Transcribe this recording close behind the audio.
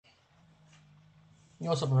Hey,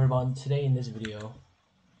 what's up everyone? Today in this video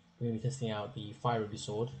we're going to be testing out the FireRuby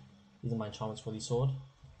sword. These are my enchantments for the sword.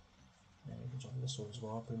 And you can jump this sword as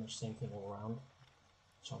well, pretty much the same thing all around.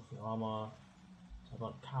 Jump for your armor. So I've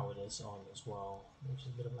got cowardice on as well, which is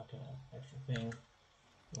a bit of like an extra thing.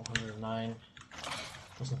 109.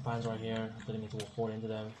 Got some fans right here, letting me to walk forward into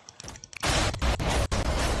them.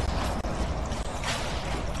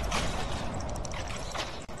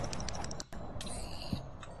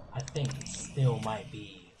 I think it still might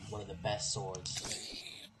be one of the best swords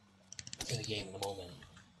in the game at the moment.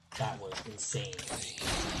 That was insane.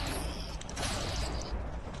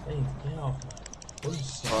 Hey, get off, man. What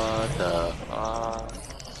the fuck?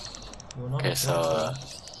 Okay, so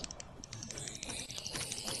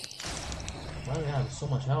why do they have so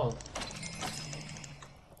much health?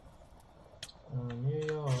 New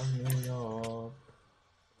York, New York.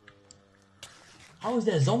 How is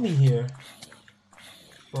there a zombie here?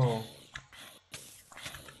 Bro,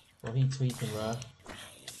 he tweaking, bruh.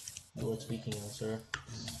 You were tweaking, sir.